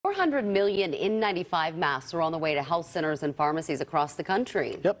400 million N95 masks are on the way to health centers and pharmacies across the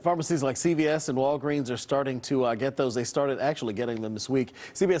country. Yep, pharmacies like CVS and Walgreens are starting to get those. They started actually getting them this week.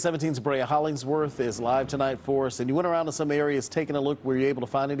 CBS 17's Brea Hollingsworth is live tonight for us. And you went around to some areas taking a look. Were you able to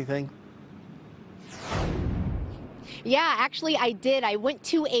find anything? Yeah, actually I did. I went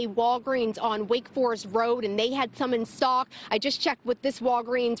to a Walgreens on Wake Forest Road and they had some in stock. I just checked with this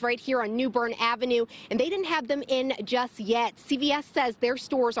Walgreens right here on New Bern Avenue and they didn't have them in just yet. CVS says their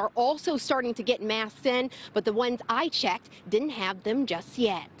stores are also starting to get masks in, but the ones I checked didn't have them just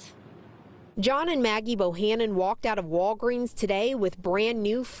yet. John and Maggie Bohannon walked out of Walgreens today with brand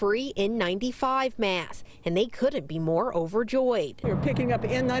new free N95 masks, and they couldn't be more overjoyed. We're picking up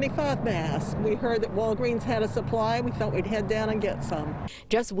N95 masks. We heard that Walgreens had a supply. We thought we'd head down and get some.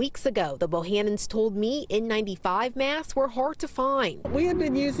 Just weeks ago, the Bohannons told me N95 masks were hard to find. We had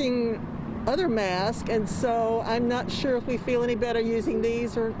been using other masks, and so I'm not sure if we feel any better using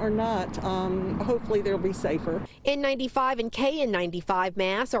these or not. Hopefully they'll be safer. N95 and KN95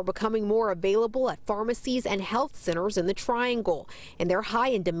 masks are becoming more available at pharmacies and health centers in the Triangle, and they're high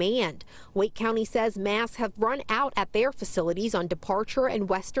in demand. Wake County says masks have run out at their facilities on Departure and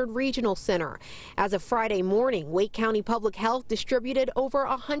Western Regional Center. As of Friday morning, Wake County Public Health distributed over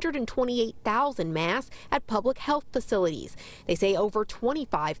 128,000 masks at public health facilities. They say over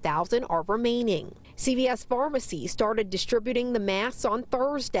 25,000 are remaining. CVS Pharmacy started distributing the masks on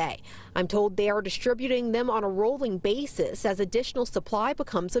Thursday. I'm told they are distributing them on a rolling basis as additional supply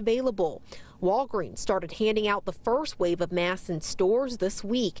becomes available. Walgreens started handing out the first wave of masks in stores this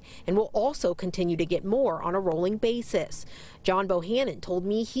week and will also continue to get more on a rolling basis. John Bohannon told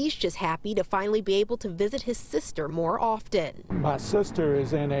me he's just happy to finally be able to visit his sister more often. My sister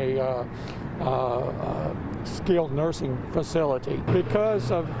is in a skilled nursing facility.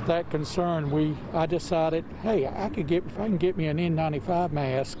 Because of that concern, I decided, hey, if I can get me an N95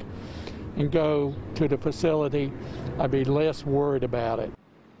 mask and go to the facility, I'd be less worried about it.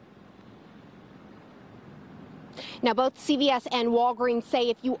 Now, both CVS and Walgreens say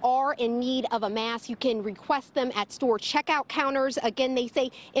if you are in need of a mask, you can request them at store checkout counters. Again, they say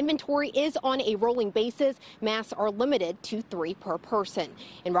inventory is on a rolling basis. Masks are limited to 3 per person.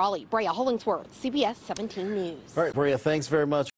 In Raleigh, Brea Hollingsworth, CBS 17 News. All right, Brea, thanks very much.